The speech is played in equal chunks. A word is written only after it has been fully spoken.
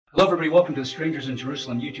Hello everybody, welcome to the Strangers in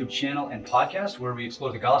Jerusalem YouTube channel and podcast where we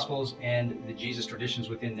explore the Gospels and the Jesus traditions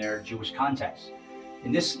within their Jewish context.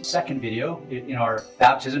 In this second video, in our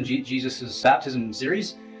baptism, Jesus' baptism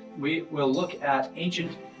series, we will look at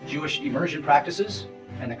ancient Jewish immersion practices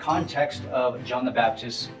and the context of John the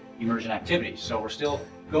Baptist's immersion activities. So we're still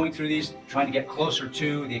going through these, trying to get closer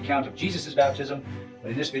to the account of Jesus' baptism.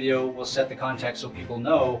 But in this video, we'll set the context so people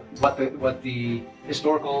know what the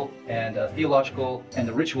historical and theological and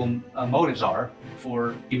the ritual motives are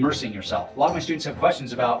for immersing yourself. A lot of my students have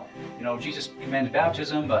questions about, Jesus commanded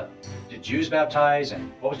baptism, but did Jews baptize?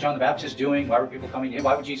 And what was John the Baptist doing? Why were people coming to him?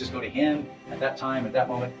 Why would Jesus go to him at that time, at that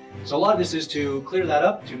moment? So a lot of this is to clear that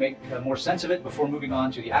up, to make more sense of it before moving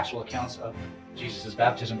on to the actual accounts of Jesus'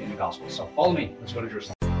 baptism in the Gospel. So follow me. Let's go to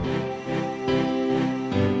Jerusalem.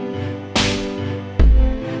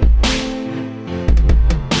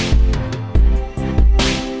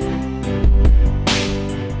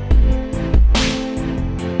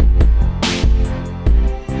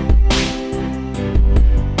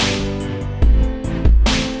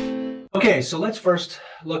 Okay, so let's first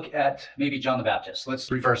look at maybe John the Baptist. Let's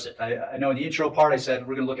reverse it. I know in the intro part I said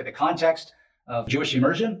we're going to look at the context of Jewish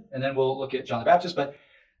immersion, and then we'll look at John the Baptist. But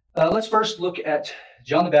let's first look at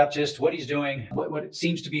John the Baptist, what he's doing, what it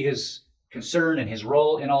seems to be his concern and his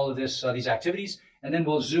role in all of this, these activities, and then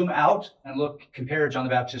we'll zoom out and compare John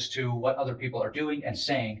the Baptist to what other people are doing and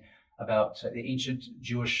saying about the ancient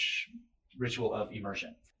Jewish ritual of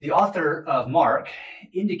immersion. The author of Mark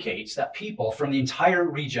indicates that people from the entire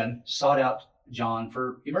region sought out John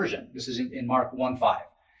for immersion. This is in Mark 1:5.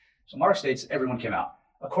 So Mark states everyone came out.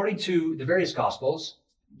 According to the various Gospels,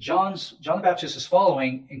 John the Baptist's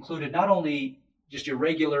following included not only just your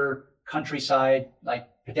regular countryside, like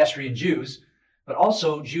pedestrian Jews, but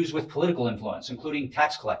also Jews with political influence, including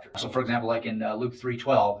tax collectors. So for example, like in Luke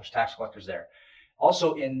 3:12, there's tax collectors there.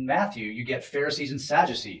 Also in Matthew, you get Pharisees and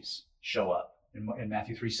Sadducees show up in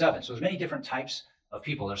Matthew 3:7. So there's many different types of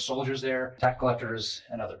people. There's soldiers there, tax collectors,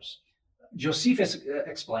 and others. Josephus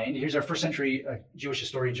explained, here's our first century Jewish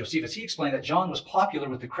historian Josephus, he explained that John was popular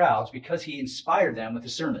with the crowds because he inspired them with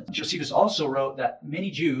his sermons. Josephus also wrote that many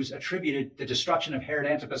Jews attributed the destruction of Herod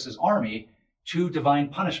Antipas's army to divine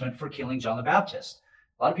punishment for killing John the Baptist.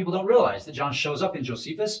 A lot of people don't realize that John shows up in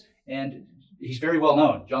Josephus, and he's very well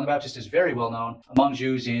known. John the Baptist is very well known among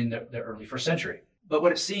Jews in the early first century. But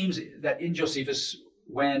what it seems that in Josephus,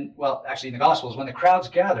 in the Gospels, when the crowds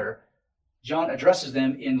gather, John addresses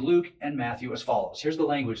them in Luke and Matthew as follows. Here's the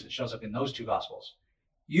language that shows up in those two Gospels.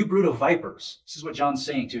 You brood of vipers. This is what John's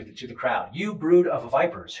saying to the crowd. You brood of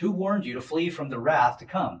vipers, who warned you to flee from the wrath to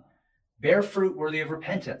come? Bear fruit worthy of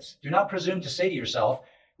repentance. Do not presume to say to yourself,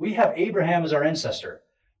 we have Abraham as our ancestor.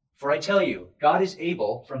 For I tell you, God is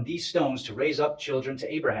able from these stones to raise up children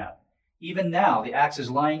to Abraham. Even now the axe is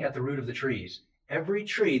lying at the root of the trees. Every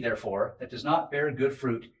tree, therefore, that does not bear good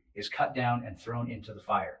fruit is cut down and thrown into the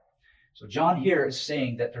fire. So John here is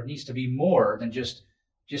saying that there needs to be more than just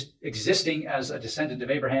existing as a descendant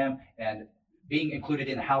of Abraham and being included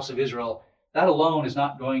in the house of Israel. That alone is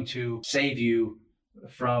not going to save you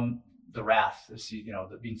from the wrath,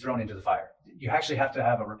 being thrown into the fire. You actually have to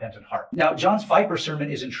have a repentant heart. Now, John's viper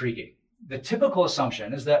sermon is intriguing. The typical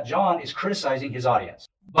assumption is that John is criticizing his audience.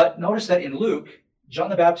 But notice that in Luke, John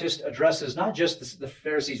the Baptist addresses not just the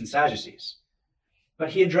Pharisees and Sadducees, but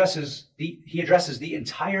he addresses the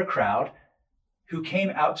entire crowd who came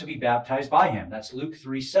out to be baptized by him. That's Luke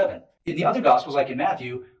 3:7. In the other Gospels, like in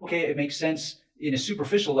Matthew, it makes sense in a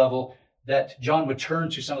superficial level that John would turn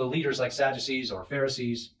to some of the leaders like Sadducees or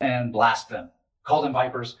Pharisees and blast them, call them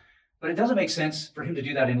vipers. But it doesn't make sense for him to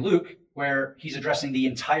do that in Luke, where he's addressing the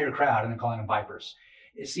entire crowd and then calling them vipers.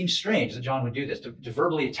 It seems strange that John would do this, to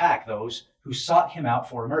verbally attack those who sought him out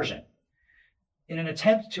for immersion. In an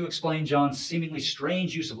attempt to explain John's seemingly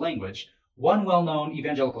strange use of language, one well-known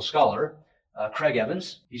evangelical scholar, Craig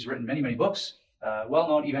Evans, he's written many, many books,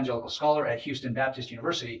 well-known evangelical scholar at Houston Baptist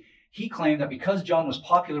University, he claimed that because John was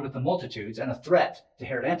popular with the multitudes and a threat to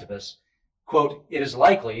Herod Antipas, quote, it is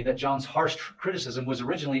likely that John's harsh criticism was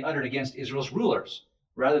originally uttered against Israel's rulers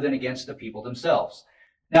rather than against the people themselves.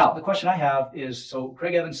 Now, the question I have is, so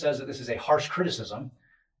Craig Evans says that this is a harsh criticism,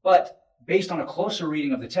 but based on a closer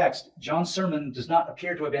reading of the text, John's sermon does not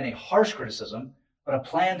appear to have been a harsh criticism, but a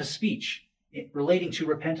planned speech relating to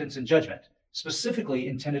repentance and judgment, specifically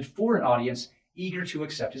intended for an audience eager to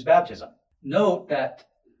accept his baptism. Note that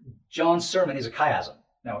John's sermon is a chiasm.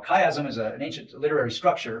 Now, a chiasm is an ancient literary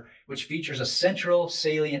structure which features a central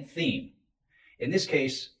salient theme. In this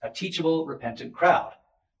case, a teachable, repentant crowd.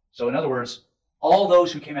 So in other words, all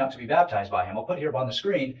those who came out to be baptized by him. I'll put here up on the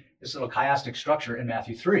screen this little chiastic structure in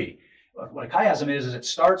Matthew 3. What a chiasm is it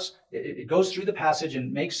starts, it goes through the passage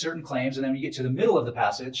and makes certain claims, and then when you get to the middle of the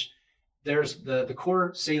passage, there's the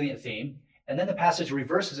core salient theme, and then the passage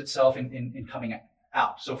reverses itself in coming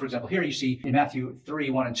out. So for example, here you see in Matthew 3,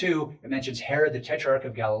 1 and 2, it mentions Herod the Tetrarch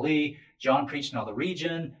of Galilee, John preached in all the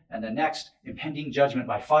region, and then next, impending judgment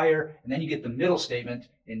by fire, and then you get the middle statement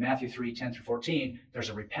in Matthew 3, 10 through 14, there's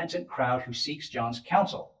a repentant crowd who seeks John's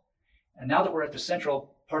counsel. And now that we're at the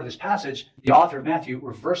central part of this passage, the author of Matthew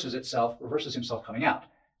reverses himself coming out.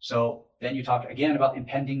 So then you talk again about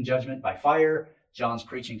impending judgment by fire, John's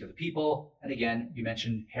preaching to the people, and again, you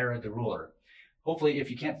mentioned Herod the ruler. Hopefully, if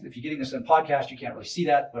you're getting this in a podcast, you can't really see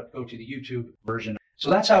that, but go to the YouTube version. So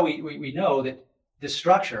that's how we know that this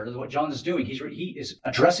structure, what John is doing, he is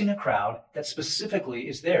addressing a crowd that specifically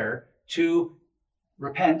is there to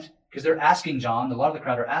repent, because they're asking John, a lot of the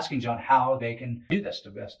crowd are asking John how they can do this to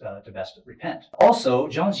best repent. Also,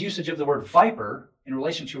 John's usage of the word viper in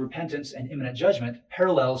relation to repentance and imminent judgment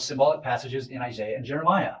parallels symbolic passages in Isaiah and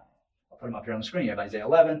Jeremiah. I'll put them up here on the screen. You have Isaiah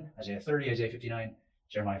 11, Isaiah 30, Isaiah 59,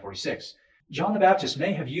 Jeremiah 46. John the Baptist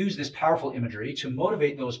may have used this powerful imagery to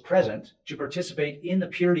motivate those present to participate in the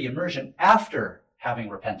purity immersion after having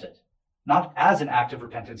repented, not as an act of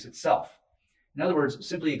repentance itself. In other words,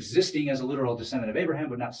 simply existing as a literal descendant of Abraham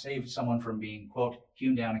would not save someone from being, quote,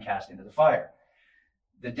 hewn down and cast into the fire.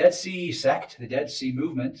 The Dead Sea sect, the Dead Sea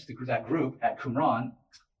movement, that group at Qumran,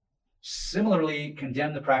 similarly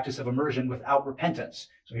condemned the practice of immersion without repentance.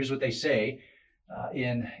 So here's what they say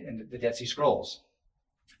in the Dead Sea Scrolls.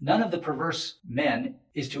 None of the perverse men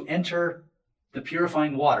is to enter the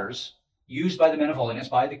purifying waters used by the men of holiness,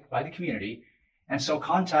 by the community, and so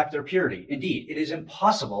contact their purity. Indeed, it is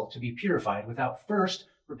impossible to be purified without first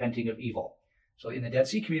repenting of evil. So in the Dead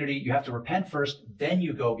Sea community, you have to repent first, then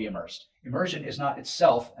you go be immersed. Immersion is not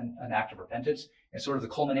itself an act of repentance. It's sort of the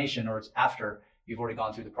culmination, or it's after you've already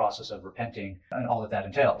gone through the process of repenting and all that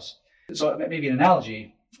entails. So maybe an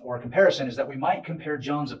analogy or a comparison is that we might compare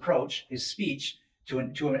John's approach, his speech, to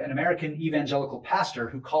an American evangelical pastor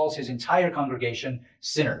who calls his entire congregation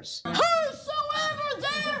sinners. Whosoever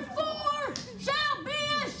therefore shall be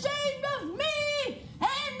ashamed of me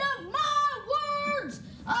and of my words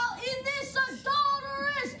in this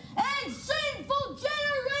adulterous and sinful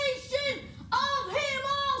generation, of him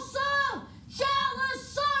also shall the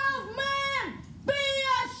Son of Man be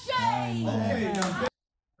ashamed.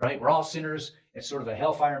 Right? We're all sinners. It's sort of a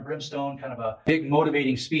hellfire and brimstone, kind of a big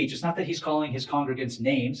motivating speech. It's not that he's calling his congregants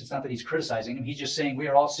names. It's not that he's criticizing them. He's just saying we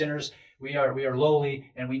are all sinners. We are lowly,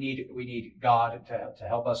 and we need God to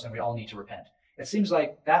help us, and we all need to repent. It seems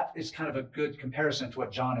like that is kind of a good comparison to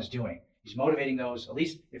what John is doing. He's motivating those, at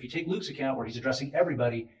least if you take Luke's account where he's addressing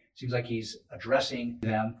everybody, it seems like he's addressing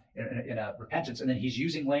them in a repentance. And then he's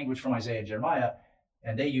using language from Isaiah and Jeremiah,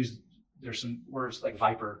 and there's some words like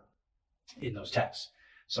viper in those texts.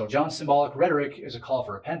 So John's symbolic rhetoric is a call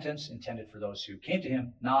for repentance intended for those who came to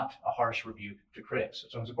him, not a harsh rebuke to critics.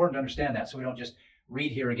 So it's important to understand that, so we don't just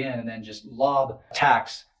read here again and then just lob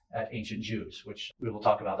attacks at ancient Jews, which we will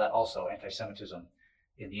talk about that also, anti-Semitism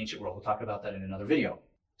in the ancient world. We'll talk about that in another video.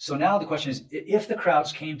 So now the question is, if the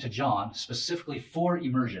crowds came to John specifically for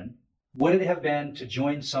immersion, would it have been to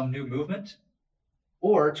join some new movement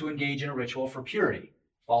or to engage in a ritual for purity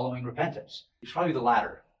following repentance? It's probably the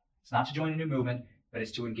latter. It's not to join a new movement, but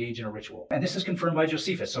it's to engage in a ritual. And this is confirmed by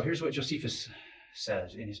Josephus. So here's what Josephus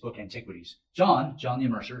says in his book Antiquities. John the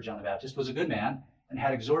Immerser, John the Baptist, was a good man and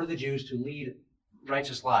had exhorted the Jews to lead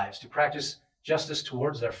righteous lives, to practice justice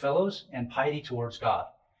towards their fellows and piety towards God,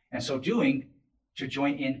 and so doing to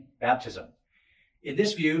join in baptism. In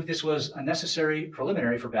this view, this was a necessary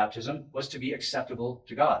preliminary for baptism, was to be acceptable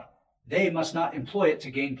to God. They must not employ it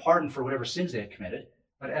to gain pardon for whatever sins they had committed,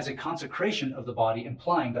 but as a consecration of the body,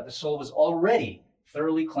 implying that the soul was already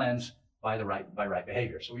thoroughly cleansed by right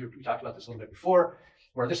behavior. So we talked about this a little bit before,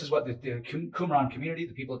 where this is what the Qumran community,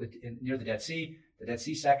 the people near the Dead Sea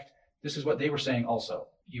sect, this is what they were saying also.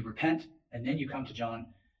 You repent, and then you come to John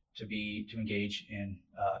to engage in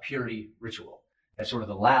a purity ritual. That's sort of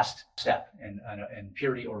the last step in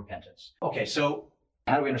purity or repentance. Okay, so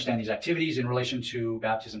how do we understand these activities in relation to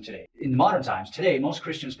baptism today? In modern times, today, most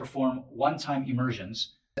Christians perform one-time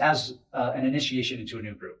immersions as an initiation into a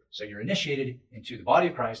new group. So you're initiated into the body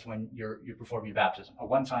of Christ when you perform your baptism, a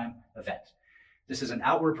one-time event. This is an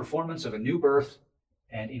outward performance of a new birth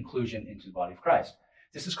and inclusion into the body of Christ.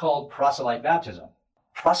 This is called proselyte baptism.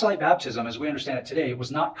 Proselyte baptism, as we understand it today,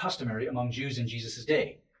 was not customary among Jews in Jesus'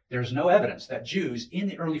 day. There's no evidence that Jews in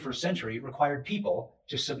the early first century required people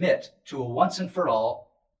to submit to a once and for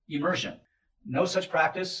all immersion. No such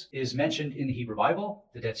practice is mentioned in the Hebrew Bible,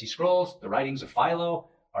 the Dead Sea Scrolls, the writings of Philo,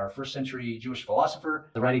 our first century Jewish philosopher.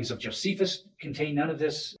 The writings of Josephus contain none of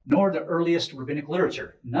this, nor the earliest rabbinic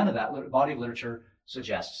literature. None of that body of literature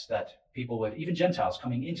suggests that people would, even Gentiles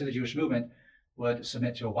coming into the Jewish movement, would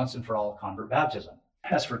submit to a once and for all convert baptism.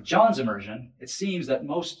 As for John's immersion, it seems that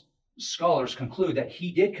most scholars conclude that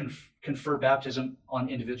he did confer baptism on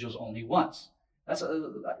individuals only once.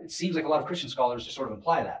 It seems like a lot of Christian scholars just sort of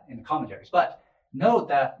imply that in the commentaries. But note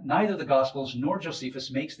that neither the Gospels nor Josephus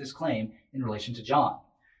makes this claim in relation to John.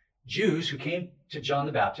 Jews who came to John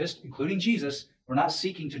the Baptist, including Jesus, were not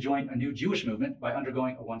seeking to join a new Jewish movement by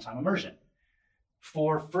undergoing a one-time immersion.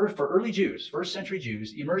 For early Jews, first century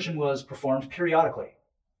Jews, immersion was performed periodically.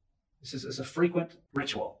 This is a frequent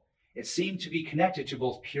ritual. It seemed to be connected to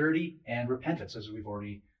both purity and repentance, as we've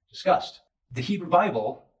already discussed. The Hebrew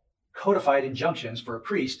Bible codified injunctions for a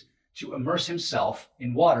priest to immerse himself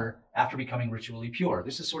in water after becoming ritually pure.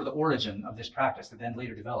 This is sort of the origin of this practice that then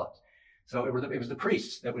later developed. So it was the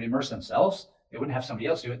priests that would immerse themselves. They wouldn't have somebody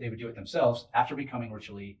else do it. They would do it themselves after becoming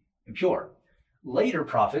ritually impure. Later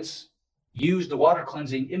prophets used the water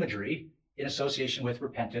cleansing imagery in association with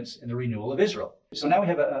repentance and the renewal of Israel. So now we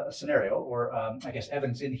have a scenario, or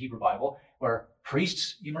evidence in the Hebrew Bible, where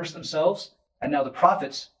priests immerse themselves, and now the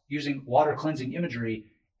prophets using water cleansing imagery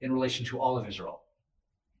in relation to all of Israel.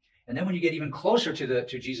 And then when you get even closer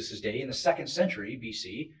to Jesus' day, in the 2nd century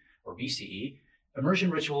BC or BCE, immersion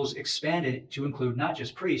rituals expanded to include not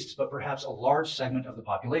just priests, but perhaps a large segment of the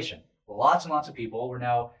population. Lots and lots of people were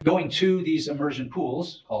now going to these immersion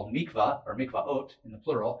pools, called mikvah, or mikvaot in the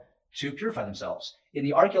plural, to purify themselves. In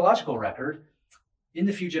the archaeological record, in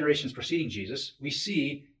the few generations preceding Jesus, we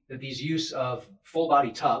see that these use of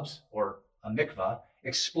full-body tubs, or a mikvah,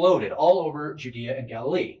 exploded all over Judea and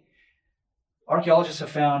Galilee. Archaeologists have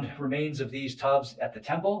found remains of these tubs at the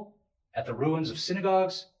temple, at the ruins of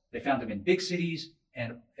synagogues. They found them in big cities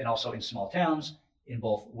and also in small towns, in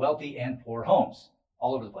both wealthy and poor homes,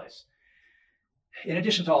 all over the place. In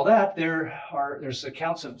addition to all that, there's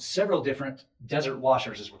accounts of several different desert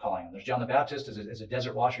washers, as we're calling them. There's John the Baptist as a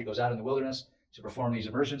desert washer. He goes out in the wilderness to perform these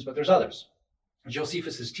immersions, but there's others.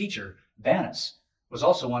 Josephus' teacher, Bannus, was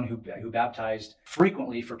also one who baptized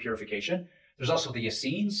frequently for purification. There's also the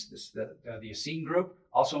Essenes, the Essene group,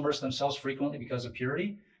 also immersed themselves frequently because of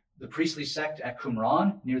purity. The priestly sect at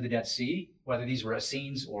Qumran, near the Dead Sea, whether these were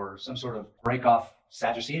Essenes or some sort of break-off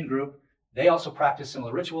Sadducean group, they also practiced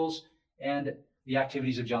similar rituals, and the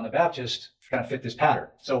activities of John the Baptist kind of fit this pattern.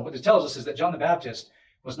 So what this tells us is that John the Baptist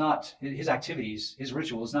was not, his activities, his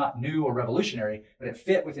ritual was not new or revolutionary, but it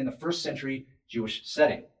fit within the first century Jewish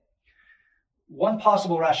setting. One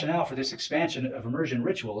possible rationale for this expansion of immersion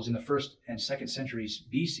rituals in the 1st and 2nd centuries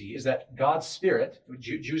BC is that God's Spirit,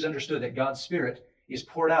 Jews understood that God's Spirit is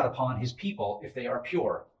poured out upon his people if they are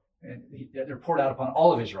pure. And they're poured out upon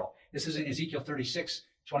all of Israel. This is in Ezekiel 36,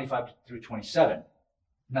 25 through 27.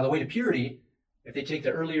 Now the way to purity, if they take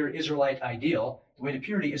the earlier Israelite ideal, the way to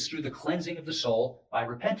purity is through the cleansing of the soul by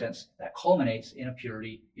repentance that culminates in a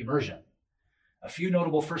purity immersion. A few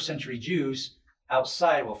notable 1st century Jews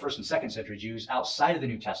outside, 1st and 2nd century Jews outside of the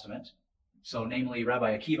New Testament, so namely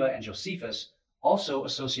Rabbi Akiva and Josephus, also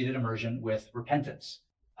associated immersion with repentance.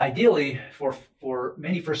 Ideally, for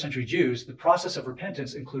many 1st century Jews, the process of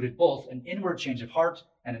repentance included both an inward change of heart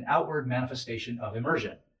and an outward manifestation of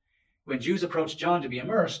immersion. When Jews approached John to be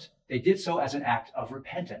immersed, they did so as an act of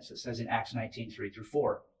repentance. It says in Acts 19, 3 through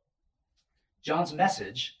 4. John's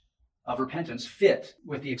message of repentance fit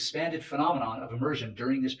with the expanded phenomenon of immersion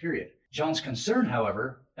during this period. John's concern,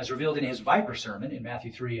 however, as revealed in his Viper sermon in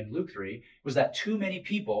Matthew 3 and Luke 3, was that too many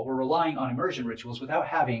people were relying on immersion rituals without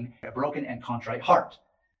having a broken and contrite heart.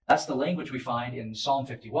 That's the language we find in Psalm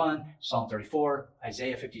 51, Psalm 34,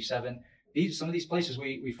 Isaiah 57. Some of these places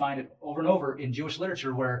we find it over and over in Jewish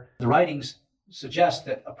literature where the writings suggest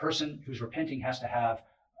that a person who's repenting has to have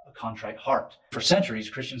a contrite heart. For centuries,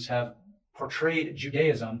 Christians have portrayed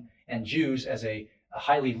Judaism and Jews as a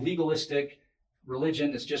highly legalistic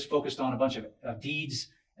religion that's just focused on a bunch of deeds,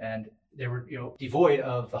 and they were devoid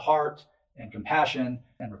of the heart and compassion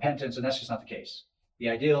and repentance, and that's just not the case. The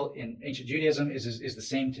ideal in ancient Judaism is the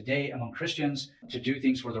same today among Christians, to do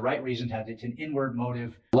things for the right reason, to have an inward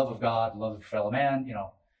motive, love of God, love of fellow man,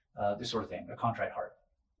 this sort of thing, a contrite heart.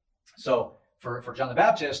 So for John the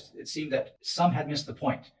Baptist, it seemed that some had missed the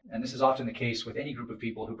point, and this is often the case with any group of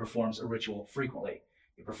people who performs a ritual frequently.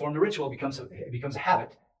 You perform the ritual, it becomes a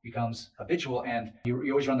habit, becomes habitual, and you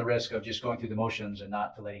always run the risk of just going through the motions and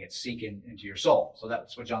not letting it sink into your soul. So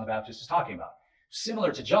that's what John the Baptist is talking about.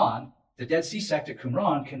 Similar to John, the Dead Sea sect at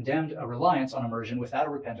Qumran condemned a reliance on immersion without a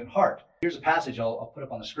repentant heart. Here's a passage I'll put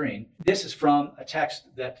up on the screen. This is from a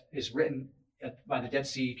text that is written by the Dead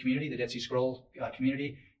Sea community, the Dead Sea Scroll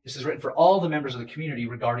community. This is written for all the members of the community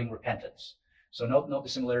regarding repentance. So note the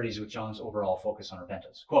similarities with John's overall focus on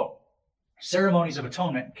repentance. Quote, ceremonies of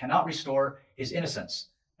atonement cannot restore his innocence,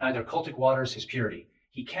 neither cultic waters his purity.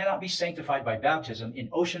 He cannot be sanctified by baptism in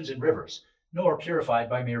oceans and rivers, nor purified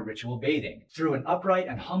by mere ritual bathing. Through an upright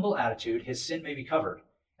and humble attitude, his sin may be covered,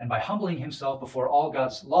 and by humbling himself before all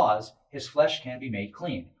God's laws, his flesh can be made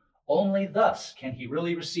clean. Only thus can he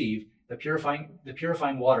really receive the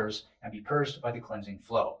purifying waters and be purged by the cleansing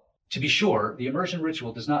flow. To be sure, the immersion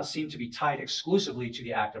ritual does not seem to be tied exclusively to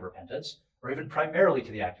the act of repentance, or even primarily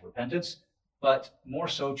to the act of repentance, but more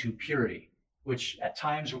so to purity, which at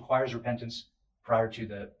times requires repentance prior to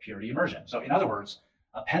the purity immersion. So in other words,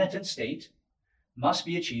 a penitent state must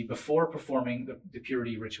be achieved before performing the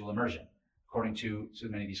purity ritual immersion, according to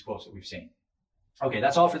many of these quotes that we've seen. Okay,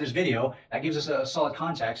 that's all for this video. That gives us a solid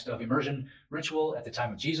context of immersion ritual at the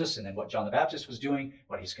time of Jesus, and then what John the Baptist was doing,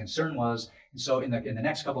 what his concern was. And so in the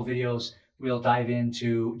next couple of videos, we'll dive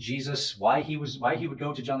into Jesus, why he would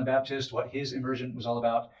go to John the Baptist, what his immersion was all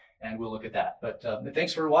about, and we'll look at that. But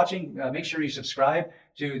thanks for watching. Make sure you subscribe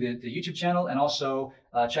to the YouTube channel, and also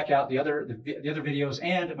check out the other videos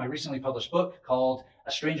and my recently published book called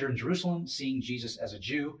A Stranger in Jerusalem, Seeing Jesus as a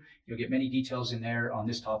Jew. You'll get many details in there on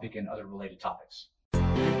this topic and other related topics.